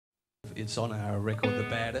It's on our record, The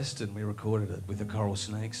Baddest, and we recorded it with the Coral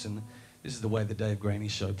Snakes, and this is the way the Dave Graney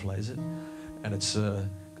show plays it. And it's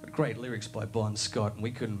got great lyrics by Bon Scott, and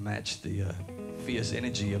we couldn't match the fierce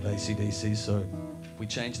energy of AC/DC, so we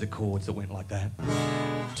changed the chords that went like that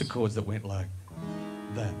to chords that went like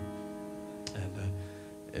that. And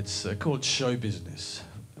it's called Show Business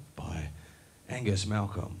by Angus,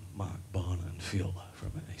 Malcolm, Mark, Bon, and Phil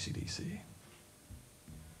from AC/DC.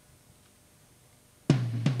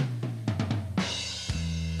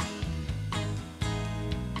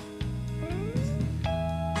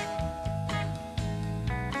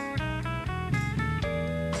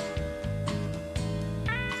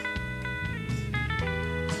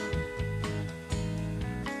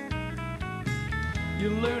 You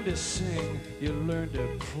learn to sing, you learn to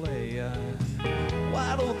play.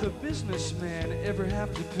 Why don't the businessman ever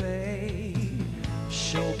have to pay?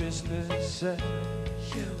 Show business, show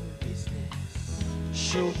business,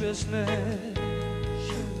 show business,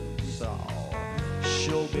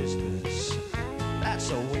 show business. That's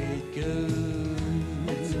the way it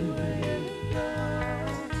goes.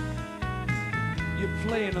 You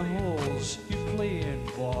play in the halls, you play in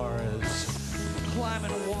bars,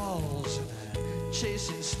 climbing walls,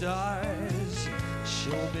 chasing stars.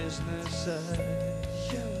 Show business,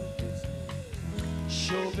 show business,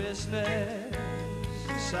 show business,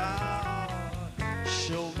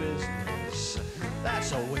 show business. That's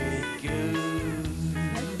the way it goes.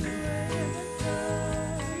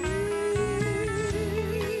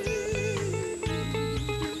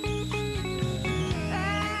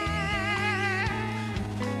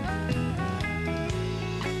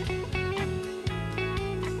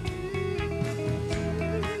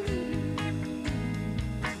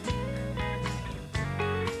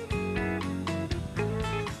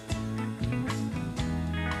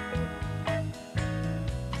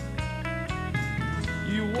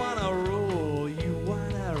 You wanna roll, you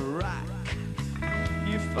wanna rock.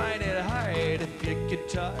 You find it hard if your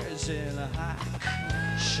guitar's in a hack.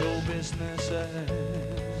 Show business,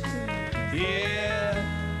 yeah.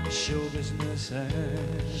 Show business,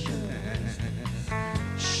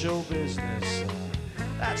 show business.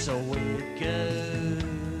 That's the way it goes.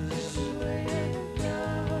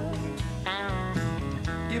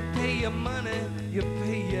 You pay your money, you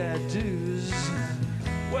pay your dues.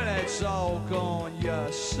 When it's all gone,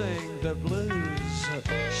 you sing the blues.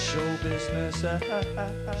 Show business,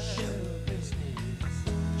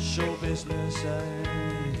 show business,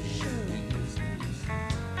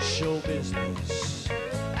 show business, show business.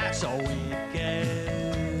 That's all we get.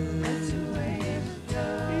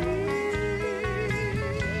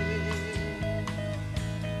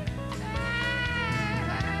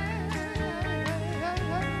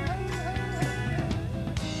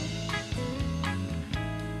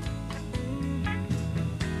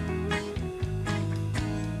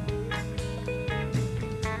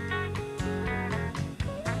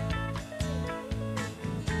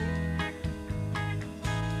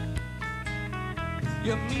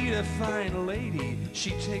 You meet a fine lady, she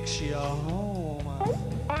takes you home.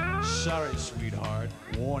 Sorry, sweetheart,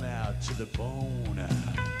 worn out to the bone.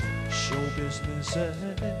 Show business,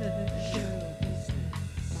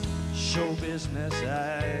 show business,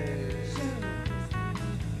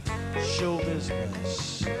 show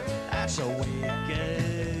business. That's the way it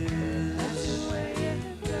goes.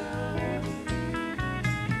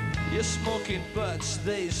 You're smoking butts,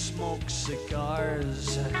 they smoke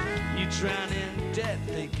cigars. You drown in debt,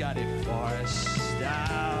 they got it for us.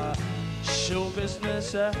 Show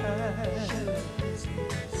business,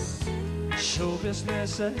 show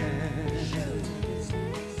business,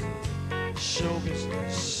 show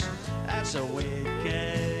business. That's the way it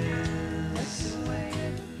goes.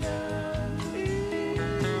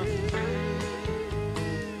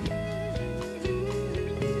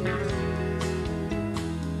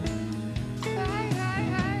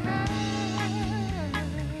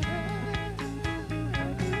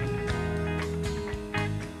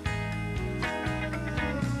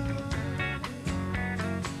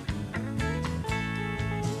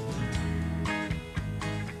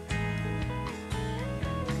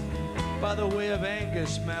 By the way of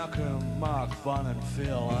Angus, Malcolm, Mark, Bon, and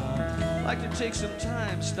Phil, I'd like to take some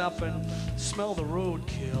time, stop and smell the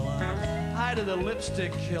roadkill. Hi to the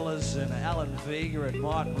lipstick killers and Alan Vega and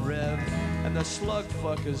Martin Rev, and the slug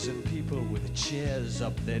fuckers and people with chairs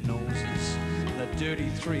up their noses. The Dirty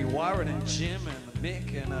Three, Warren and Jim and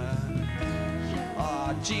Mick and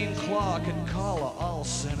Gene Clark and Carla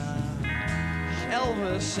Olsen.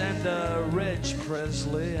 Elvis and Reg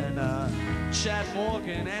Presley and Chad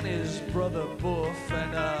Morgan and his brother Buff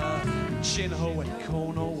and Chinho and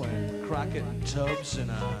Kono and Crockett and Tubbs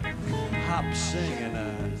and Hop Sing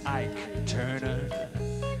and Ike Turner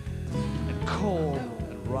and Cole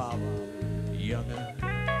and Rob Younger.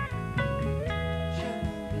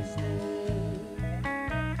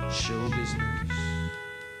 Show business.